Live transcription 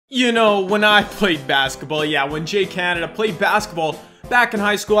You know, when I played basketball, yeah, when Jay Canada played basketball back in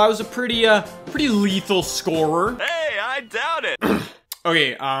high school, I was a pretty lethal scorer. Hey, I doubt it.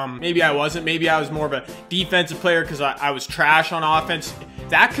 Okay, maybe I wasn't. Maybe I was more of a defensive player because I was trash on offense.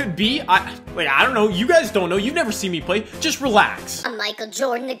 That could be. I don't know. You guys don't know. You've never seen me play. Just relax. I'm Michael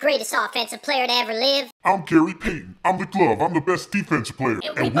Jordan, the greatest offensive player to ever live. I'm Gary Payton. I'm the glove. I'm the best defensive player.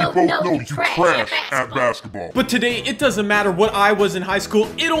 And we both know you trash at basketball. But today, it doesn't matter what I was in high school.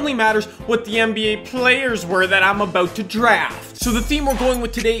 It only matters what the NBA players were that I'm about to draft. So the theme we're going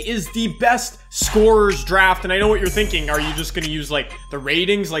with today is the best scorers draft. And I know what you're thinking. Are you just going to use like the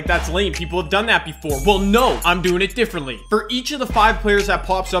ratings? Like that's lame. People have done that before. Well, no, I'm doing it differently. For each of the 5 players that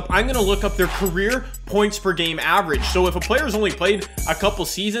pops up, I'm going to look up their career points per game average. So if a player's only played a couple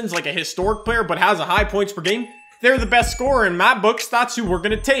seasons, like a historic player, but has a high points per game, they're the best scorer in my books. That's who we're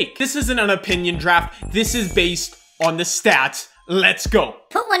going to take. This isn't an opinion draft. This is based on the stats. Let's go.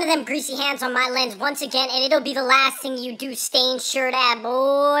 Put one of them greasy hands on my lens once again, and it'll be the last thing you do, stained shirt ad,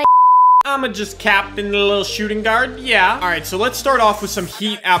 boy. I'ma just captain the little shooting guard. Yeah. All right, so let's start off with some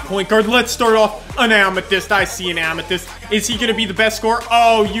heat at point guard. Let's start off an Amethyst. I see an Amethyst. Is he gonna be the best scorer?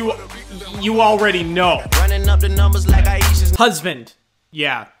 Oh, you already know. Running up the numbers like Aisha's husband.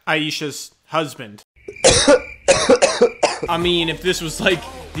 Yeah, Aisha's husband. I mean, if this was like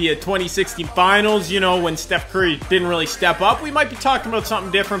the 2016 finals, you know, when Steph Curry didn't really step up, we might be talking about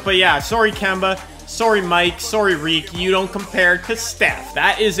something different. But yeah, sorry, Kemba. Sorry, Mike. Sorry, Reek. You don't compare to Steph.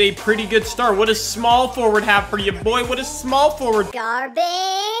 That is a pretty good start. What does small forward have for you, boy? What does small forward? Garbage.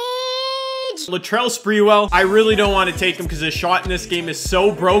 Latrell Sprewell. I really don't want to take him because his shot in this game is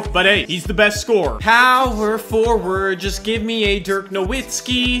so broke. But hey, he's the best scorer. Power forward. Just give me a Dirk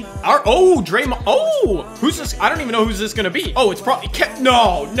Nowitzki. Oh, Draymond. Oh, who's this? I don't even know who's this going to be. Oh, it's probably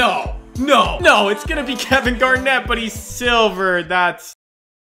No. It's going to be Kevin Garnett, but he's silver. That's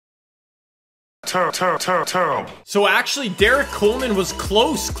Terrible. So actually, Derek Coleman was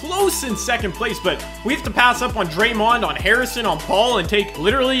close in second place, but we have to pass up on Draymond, on Harrison, on Paul, and take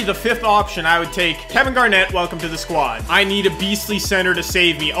literally the 5th option. I would take Kevin Garnett. Welcome to the squad. I need a beastly center to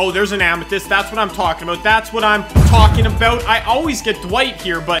save me. Oh, there's an Amethyst. That's what I'm talking about. That's what I'm talking about. I always get Dwight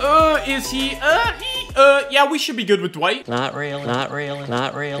here, but is he? Yeah, we should be good with Dwight. Not really.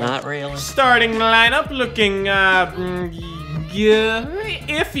 Starting lineup looking, yeah,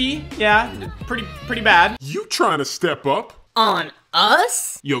 iffy. Yeah, pretty bad. You trying to step up? On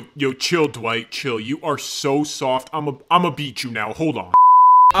us? Yo, chill, Dwight. Chill. You are so soft. I'ma beat you now. Hold on.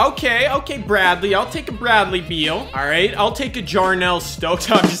 Okay, Bradley. I'll take a Bradley Beal. All right, I'll take a Jarnell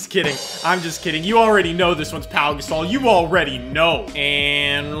Stokes. I'm just kidding. You already know this one's Pau Gasol. You already know.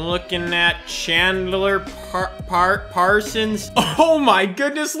 And looking at Chandler Parsons. Oh my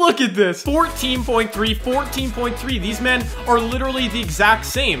goodness, look at this. 14.3, 14.3. These men are literally the exact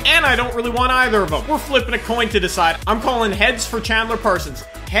same. And I don't really want either of them. We're flipping a coin to decide. I'm calling heads for Chandler Parsons.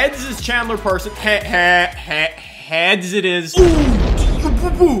 Heads is Chandler Parsons. Heads it is.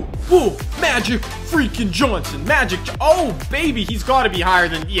 Ooh, Magic freaking Johnson. Oh, baby, he's got to be higher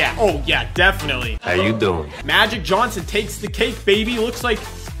than, yeah. Oh, yeah, definitely. How you doing? Magic Johnson takes the cake, baby. Looks like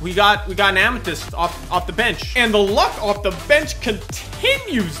we got an Amethyst off the bench. And the luck off the bench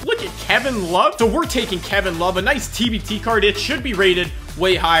continues. Look at Kevin Love. So we're taking Kevin Love, a nice TBT card. It should be rated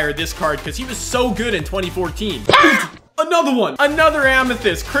way higher, this card, because he was so good in 2014. Another one. Another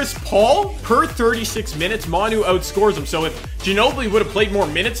Amethyst. Chris Paul, per 36 minutes, Manu outscores him. So if Ginobili would have played more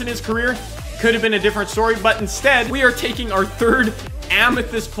minutes in his career, could have been a different story. But instead, we are taking our 3rd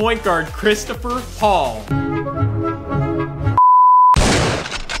Amethyst point guard, Christopher Paul.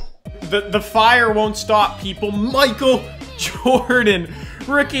 The fire won't stop, people. Michael Jordan.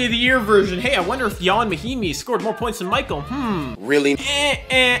 Rookie of the Year version. Hey, I wonder if Jan Mahimi scored more points than Michael. Really?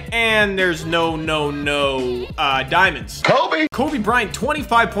 And there's no diamonds. Kobe Bryant,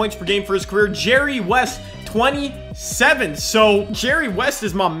 25 points per game for his career. Jerry West, 27. So Jerry West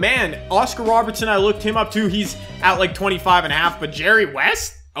is my man. Oscar Robertson, I looked him up too. He's at like 25.5, but Jerry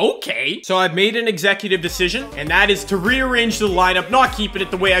West? Okay. So I've made an executive decision, and that is to rearrange the lineup, not keeping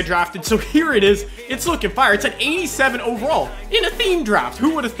it the way I drafted. So here it is. It's looking fire. It's an 87 overall in a theme draft.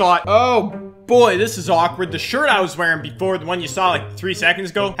 Who would have thought? Oh boy, this is awkward. The shirt I was wearing before, the one you saw like 3 seconds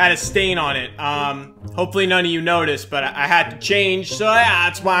ago, had a stain on it. Hopefully none of you noticed, but I had to change, so yeah,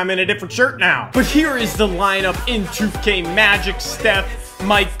 that's why I'm in a different shirt now. But here is the lineup in 2K. Magic, Steph,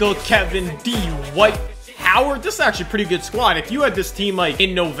 Michael, Kevin, D, White, Howard. This is actually a pretty good squad. If you had this team like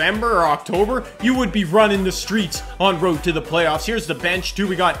in November or October, you would be running the streets on road to the playoffs. Here's the bench too.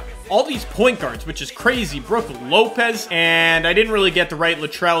 We got all these point guards, which is crazy. Brook Lopez, and I didn't really get the right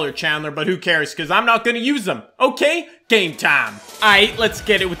Latrell or Chandler, but who cares, because I'm not going to use them. Okay, game time. All right, let's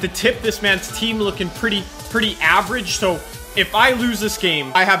get it with the tip. This man's team looking pretty average, so if I lose this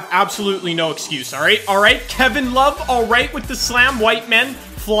game, I have absolutely no excuse, all right? Kevin Love, all right, with the slam. White men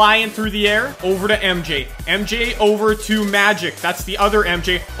flying through the air. Over to MJ. MJ over to Magic. That's the other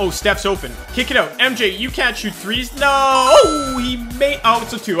MJ. Oh, Steph's open. Kick it out. MJ, you can't shoot threes. No! Oh, he made... Oh,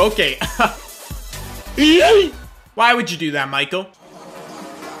 it's a 2. Okay. Why would you do that, Michael?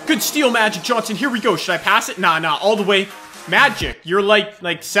 Good steal, Magic Johnson. Here we go. Should I pass it? Nah, all the way. Magic, you're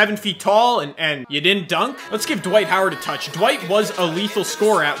like 7 feet tall and you didn't dunk? Let's give Dwight Howard a touch. Dwight was a lethal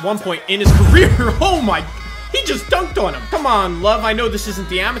scorer at one point in his career. Oh my, he just dunked on him. Come on, Love, I know this isn't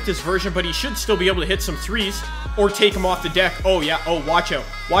the Amethyst version, but he should still be able to hit some threes or take him off the deck. Oh yeah, oh, watch out.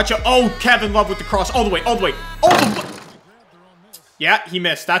 Oh, Kevin Love with the cross, all the way. Yeah, he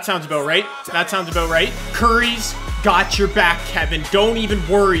missed. That sounds about right. Curry's got your back, Kevin. Don't even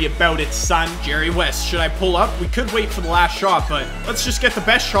worry about it, son. Jerry West, should I pull up? We could wait for the last shot, but let's just get the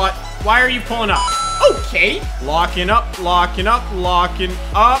best shot. Why are you pulling up? Okay. Locking up.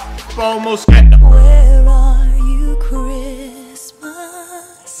 Almost getting up. Where are you, Christmas?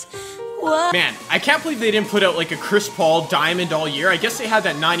 Man, I can't believe they didn't put out like a Chris Paul diamond all year. I guess they had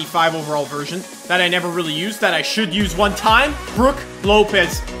that 95 overall version that I never really used, that I should use one time. Brook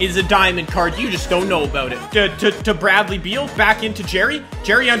Lopez is a diamond card. You just don't know about it. To Bradley Beal, back into Jerry.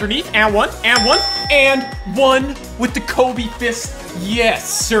 Jerry underneath, and one with the Kobe fist. Yes,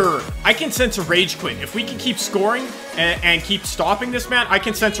 sir. I can sense a rage quit. If we can keep scoring and keep stopping this man, I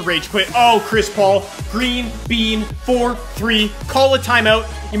can sense a rage quit. Oh, Chris Paul, green bean, 4-3. Call a timeout.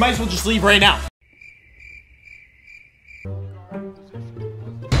 You might as well just leave right now.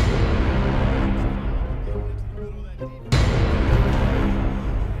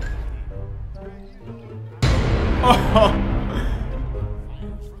 Oh.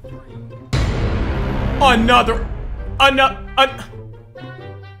 Another. No,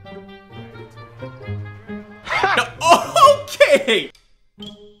 okay.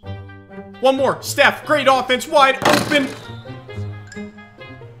 One more. Steph, great offense, wide open.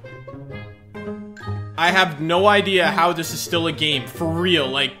 I have no idea how this is still a game. For real,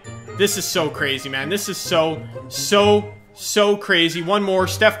 like, this is so crazy, man. This is so crazy. One more.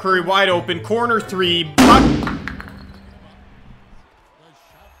 Steph Curry, wide open. Corner 3. Buck.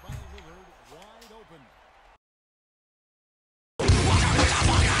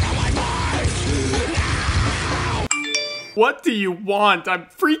 What do you want? I'm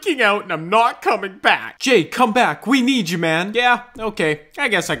freaking out and I'm not coming back. Jay, come back. We need you, man. Yeah, okay. I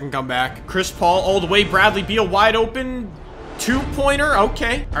guess I can come back. Chris Paul all the way. Bradley Beal wide open. 2-pointer.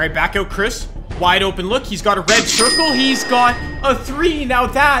 Okay. All right, back out Chris. Wide open look. He's got a red circle. He's got a 3. Now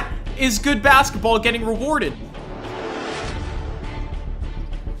that is good basketball getting rewarded.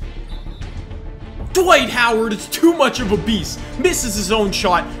 Dwight Howard is too much of a beast. Misses his own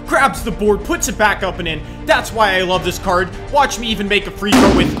shot, grabs the board, puts it back up and in. That's why I love this card. Watch me even make a free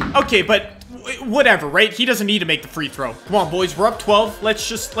throw with... Okay, but whatever, right? He doesn't need to make the free throw. Come on, boys. We're up 12. Let's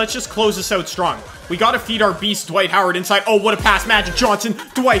just close this out strong. We gotta feed our beast Dwight Howard inside. Oh, what a pass. Magic Johnson.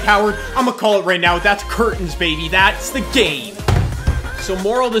 Dwight Howard. I'm gonna call it right now. That's curtains, baby. That's the game. So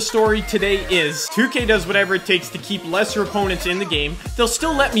moral of the story today is 2K does whatever it takes to keep lesser opponents in the game. They'll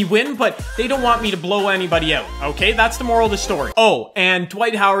still let me win, but they don't want me to blow anybody out, okay? That's the moral of the story. Oh, and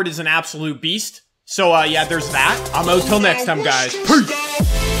Dwight Howard is an absolute beast. So, yeah, there's that. I'm out till next time, guys. Peace!